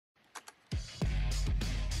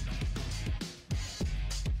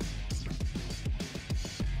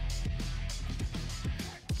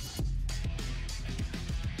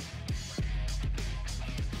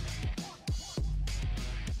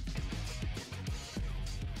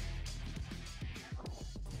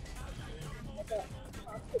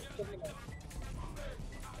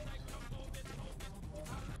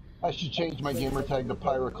I should change my gamer tag to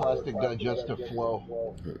Pyroclastic Digestive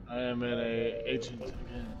Flow. I am in a agent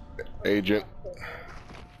again. Agent.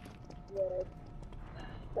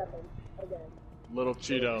 Little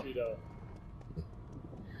Cheeto.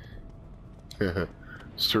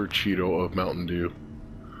 Sir Cheeto of Mountain Dew.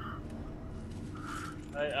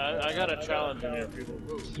 I got a challenge in here,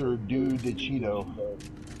 people. Sir Dude the Cheeto.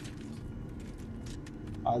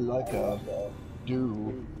 I like a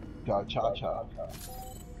do da cha cha.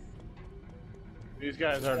 These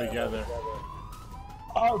guys are together.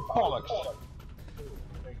 Oh, bollocks!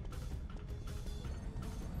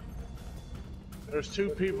 There's two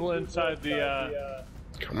people inside the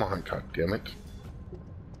Come on, goddammit.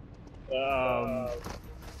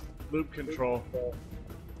 loop control.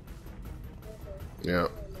 Yeah.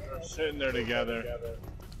 They're sitting there together.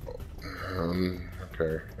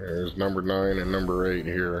 Okay. There's number 9 and number 8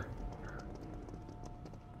 here.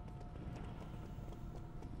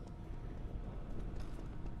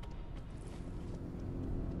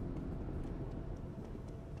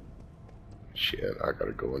 Shit, I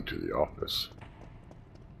gotta go into the office.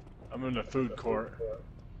 I'm in the food court.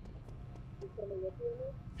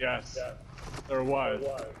 Yes. There was.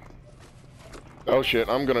 Oh shit,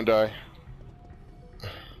 I'm gonna die.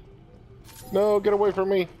 No, get away from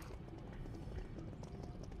me.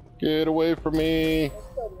 Get away from me.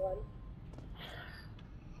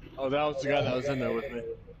 Oh, that was the guy that was in there with me.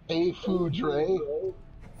 A food Dre.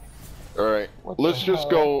 Alright, let's just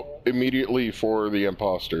go immediately for the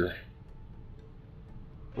imposter.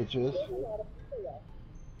 Which is?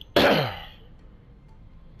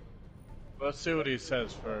 Let's see what he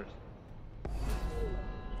says first.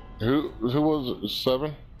 Who was it?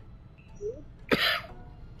 7?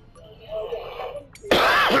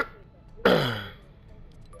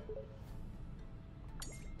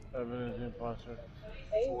 Seven is the imposter.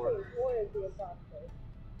 4 is the imposter.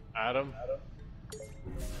 Adam?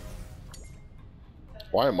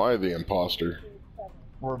 Why am I the imposter?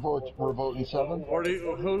 We're voting 7?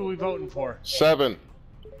 Who are we voting for? 7.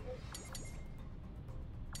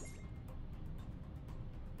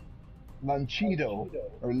 Manchito.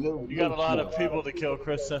 Or Lil You got a lot of people to kill,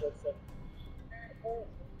 Krista.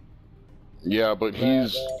 Yeah, but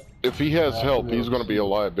if he has help, he's gonna be a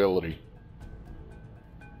liability.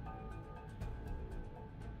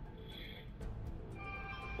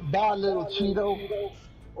 Bye, little Cheeto.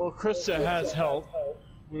 Well, Krista has help.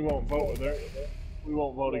 We won't vote with her. We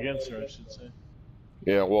won't vote against her, I should say.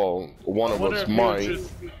 Yeah, well, one of us might.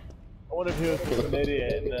 I wonder if he was just an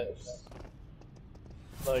idiot and that's...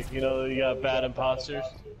 Like, you know, you got bad imposters.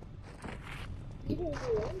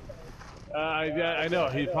 I know,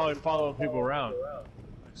 he's probably following people around. Like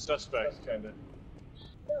suspects, kinda.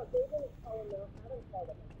 No, they didn't call him out. Adam called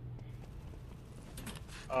him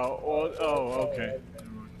out. Oh, okay.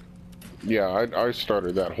 Yeah, I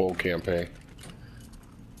started that whole campaign.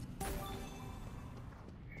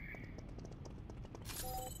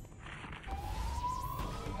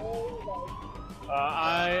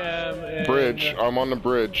 I am in... Bridge. I'm on the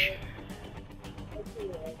bridge.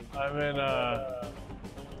 I'm in,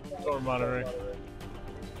 storm monitoring.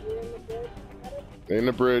 In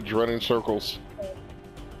the bridge, running circles.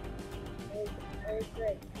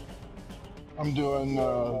 I'm doing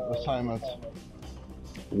assignments.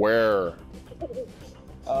 Where?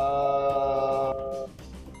 Uh,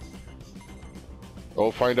 Oh,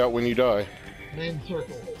 find out when you die. main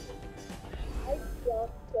circle. I just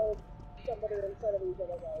killed somebody in front of these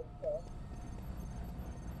other guys, so.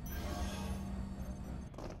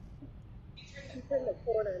 You turned the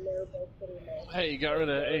corner and they were both sitting there. Hey, you got rid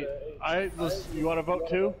of 8. You want to vote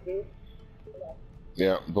too?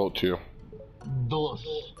 Yeah, vote 2. Dos.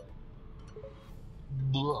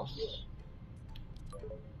 Dos.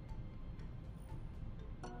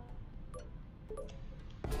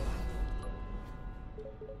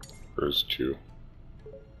 There's 2.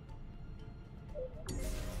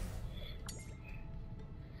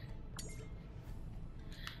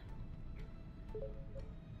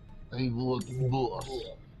 I vote dos.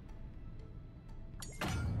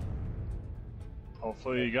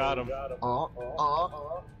 Hopefully you got him. Oh,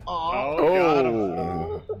 Got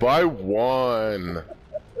him. By 1.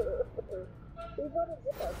 Who voted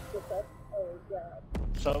with us? Oh, yeah.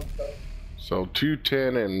 So, So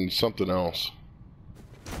 210 and something else.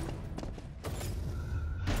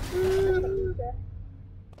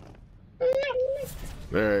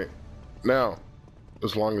 Alright. Now,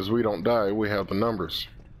 as long as we don't die, we have the numbers.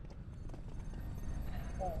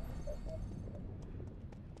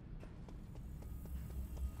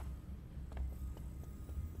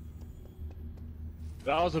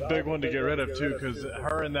 That was a big one to get rid of too, because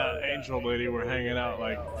her and that angel lady were hanging out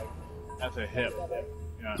like at the hip.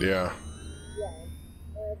 Yeah. Yeah. Yeah.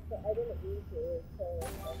 I didn't mean to, so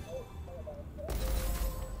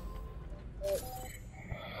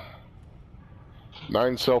I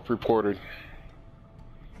 9 self-reported.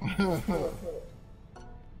 See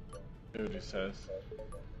what he says.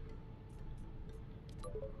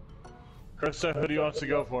 Krista, who do you want to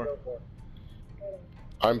go for?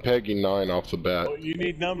 I'm pegging 9 off the bat. Oh, you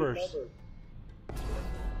need numbers.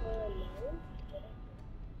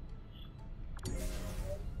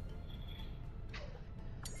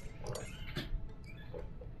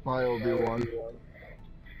 My Obi-Wan.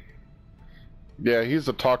 Yeah, he's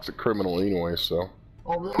a toxic criminal anyway, so.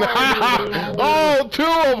 Oh, Oh, 2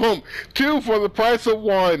 of them! 2 for the price of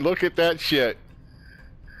 1. Look at that shit.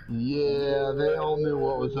 yeah, they all knew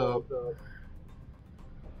what was up.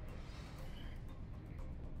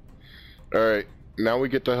 Alright, now we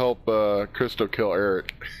get to help Christo kill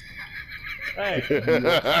Eric. Hey.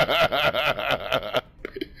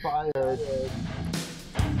 Fired.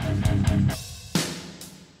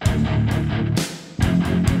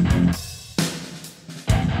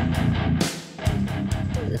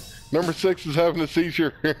 Number 6 is having a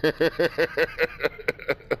seizure.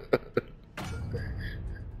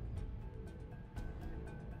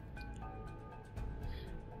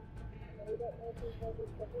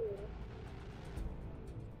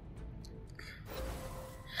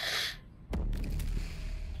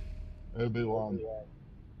 Obi-Wan.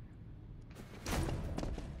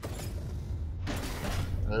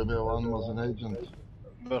 Obi-Wan was an agent.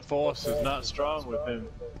 The force is not strong with him.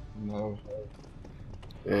 No.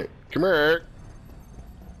 Yeah. Come here, Eric.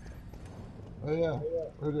 Oh yeah,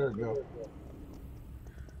 where did it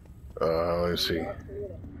go? Let's see.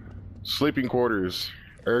 Sleeping quarters.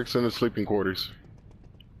 Eric's in the sleeping quarters.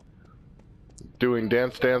 Doing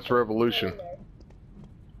Dance Dance Revolution.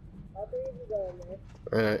 I'll bring you go in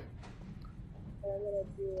there. Alright. And I'm gonna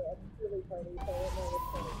do a chili party, so I don't know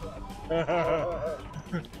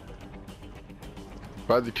which one it's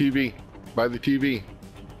By the TV. By the TV.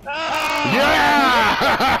 Ah! Yeah!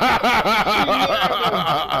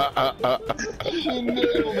 She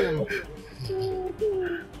nailed him!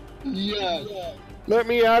 Yes! Let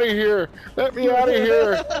me out of here! Let me out of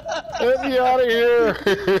here! Let me out of here!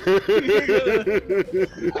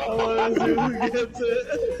 I want to see who gets it.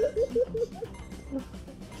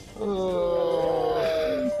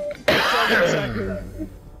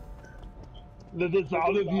 Let us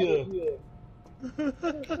out of here!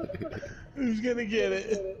 Who's gonna get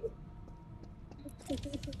it?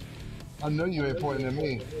 I know you ain't pointing at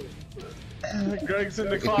me. Greg's in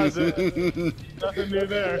the closet. Nothing new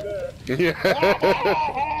there. Yeah.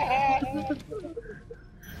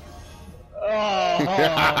 Oh.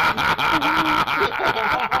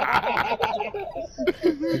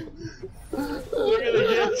 We're gonna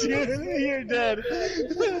get you. You're dead.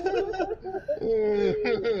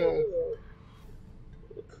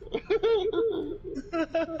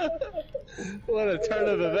 What a turn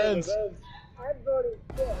of events. I'm voting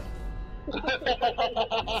for.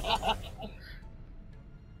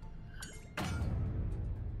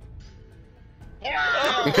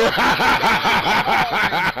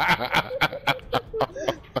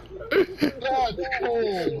 That's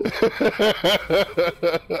cold!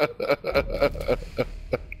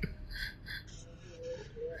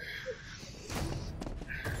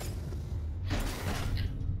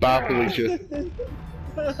 Bye, Felicia.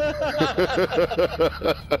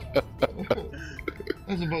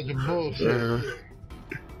 That's a bunch of bullshit.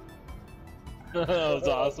 That was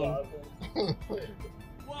awesome. Look.